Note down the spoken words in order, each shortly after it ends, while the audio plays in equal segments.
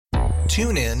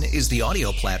TuneIn is the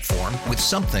audio platform with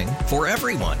something for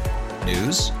everyone.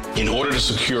 News. In order to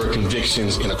secure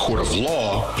convictions in a court of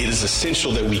law, it is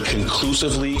essential that we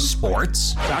conclusively.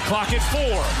 Sports. Shot clock at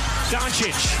 4.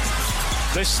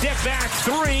 Doncic. The step back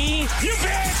 3. You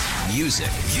bet. Music.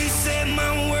 You set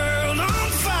my world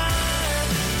on fire.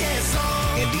 Yes,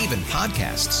 and even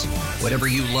podcasts. Whatever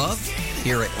you love,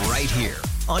 hear it right here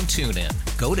on TuneIn.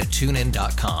 Go to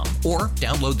TuneIn.com or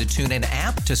download the TuneIn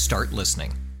app to start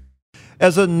listening.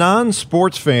 As a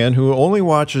non-sports fan who only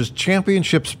watches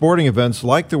championship sporting events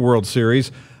like the World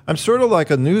Series, I'm sort of like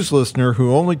a news listener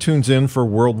who only tunes in for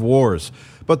World Wars.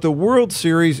 But the World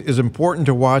Series is important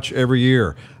to watch every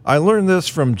year. I learned this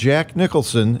from Jack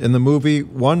Nicholson in the movie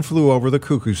One Flew Over the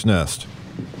Cuckoo's Nest.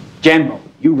 General,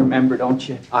 you remember, don't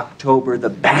you? October, the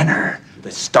banner,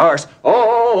 the stars.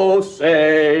 Oh,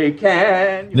 say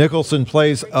can you... Nicholson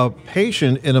plays a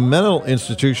patient in a mental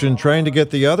institution trying to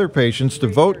get the other patients to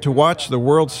vote to watch the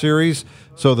World Series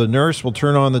so the nurse will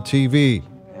turn on the TV.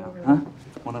 Huh?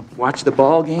 Want to watch the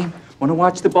ball game? Want to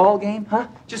watch the ball game? Huh?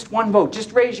 Just one vote.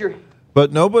 Just raise your...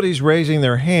 But nobody's raising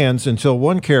their hands until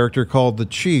one character called the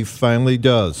Chief finally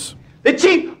does. The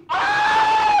Chief!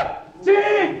 Ah!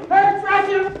 Chief! Nurse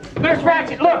Ratchet! Nurse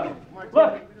Ratchet, look!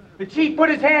 Look! The Chief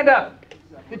put his hand up.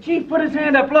 The Chief put his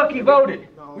hand up. Look, he voted.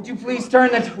 Would you please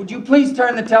turn the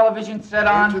television set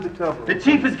on? The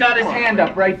Chief has got his hand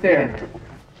up right there.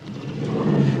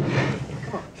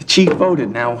 The Chief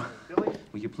voted. Now,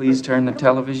 will you please turn the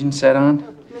television set on?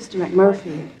 Mr.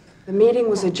 McMurphy, the meeting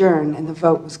was adjourned and the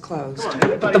vote was closed.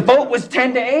 But the vote was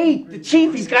 10-8. The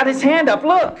Chief, he's got his hand up.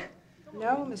 Look.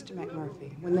 No, Mr.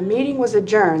 McMurphy. When the meeting was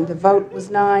adjourned, the vote was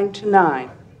 9-9.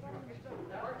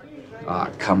 Oh,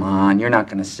 come on. You're not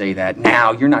going to say that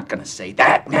now. You're not going to say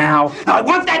that now. I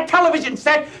want that television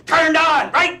set turned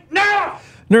on right now.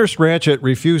 Nurse Ratchet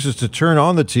refuses to turn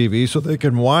on the TV so they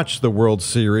can watch the World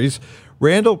Series.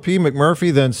 Randall P.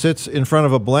 McMurphy then sits in front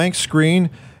of a blank screen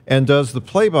and does the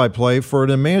play-by-play for an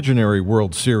imaginary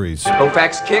World Series.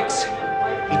 Koufax kicks.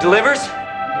 He delivers.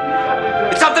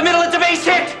 It's up the middle. It's a base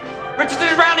hit. Richardson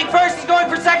is rounding first. He's going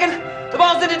for second. The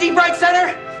ball's in the deep right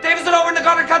center. Davison over in the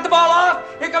corner, cut the ball off.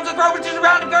 Here comes the throw. Richardson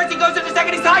rounding first. He goes into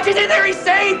second. He's tied. He's in there. He's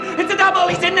safe. It's a double.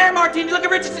 He's in there, Martini. Look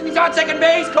at Richardson. He's on second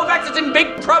base. Koufax is in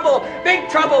big trouble. Big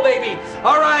trouble, baby.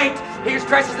 All right. Here's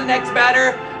Tresh as the next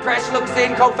batter. Tresh looks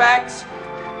in. Koufax.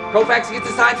 Koufax gets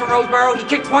the signs from Roseboro. He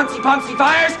kicks once. He pumps. He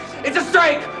fires. It's a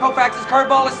strike. Koufax's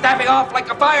curveball is snapping off like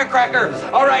a firecracker.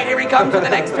 All right. Here he comes with the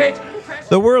next pitch.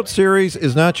 The World Series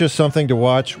is not just something to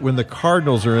watch when the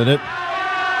Cardinals are in it.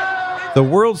 The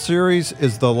World Series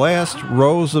is the last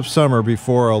rose of summer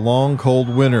before a long, cold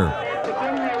winter.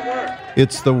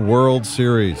 It's the World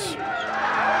Series.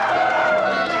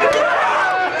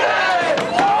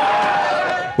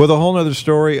 With a whole nother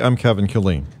story, I'm Kevin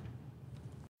Killeen.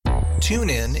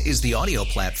 TuneIn is the audio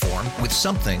platform with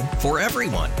something for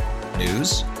everyone.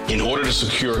 News. In order to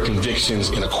secure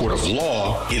convictions in a court of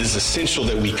law, it is essential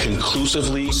that we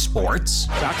conclusively. Sports.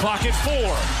 Shot clock at 4.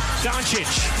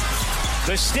 Doncic.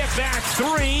 The step back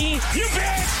 3. You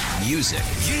bet. Music.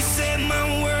 You set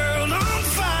my world on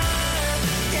fire.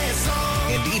 Yes,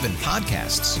 and even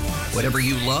podcasts. Whatever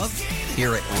you love,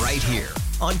 hear it right here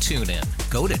on TuneIn.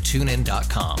 Go to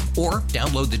TuneIn.com or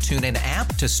download the TuneIn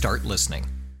app to start listening.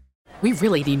 We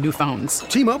really need new phones.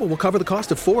 T-Mobile will cover the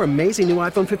cost of 4 amazing new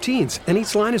iPhone 15s, and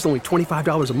each line is only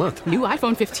 $25 a month. New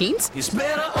iPhone 15s? it's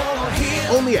better over here.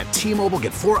 Only at T-Mobile,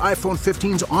 get 4 iPhone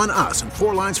 15s on us and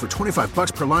 4 lines for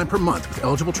 $25 per line per month with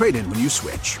eligible trade-in when you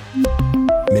switch.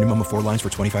 Minimum of 4 lines for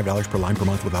 $25 per line per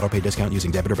month with autopay discount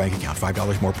using debit or bank account.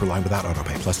 $5 more per line without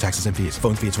autopay, plus taxes and fees.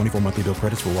 Phone fee at 24 monthly bill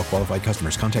credits for well-qualified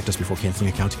customers. Contact us before canceling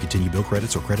account to continue bill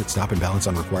credits or credit stop and balance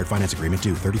on required finance agreement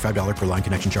due. $35 per line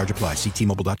connection charge applies. See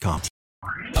T-Mobile.com.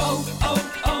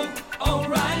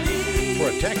 O'Reilly.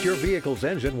 Protect your vehicle's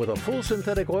engine with a full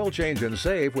synthetic oil change and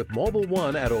save with Mobile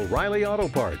One at O'Reilly Auto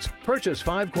Parts. Purchase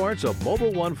 5 quarts of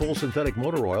Mobile One full synthetic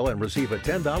motor oil and receive a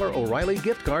 $10 O'Reilly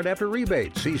gift card after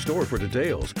rebate. See store for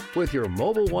details. With your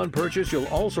Mobile One purchase, you'll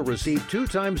also receive 2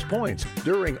 times points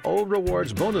during O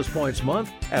Rewards Bonus Points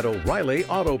Month at O'Reilly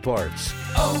Auto Parts.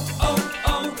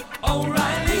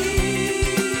 O'Reilly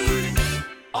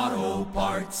Auto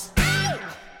Parts.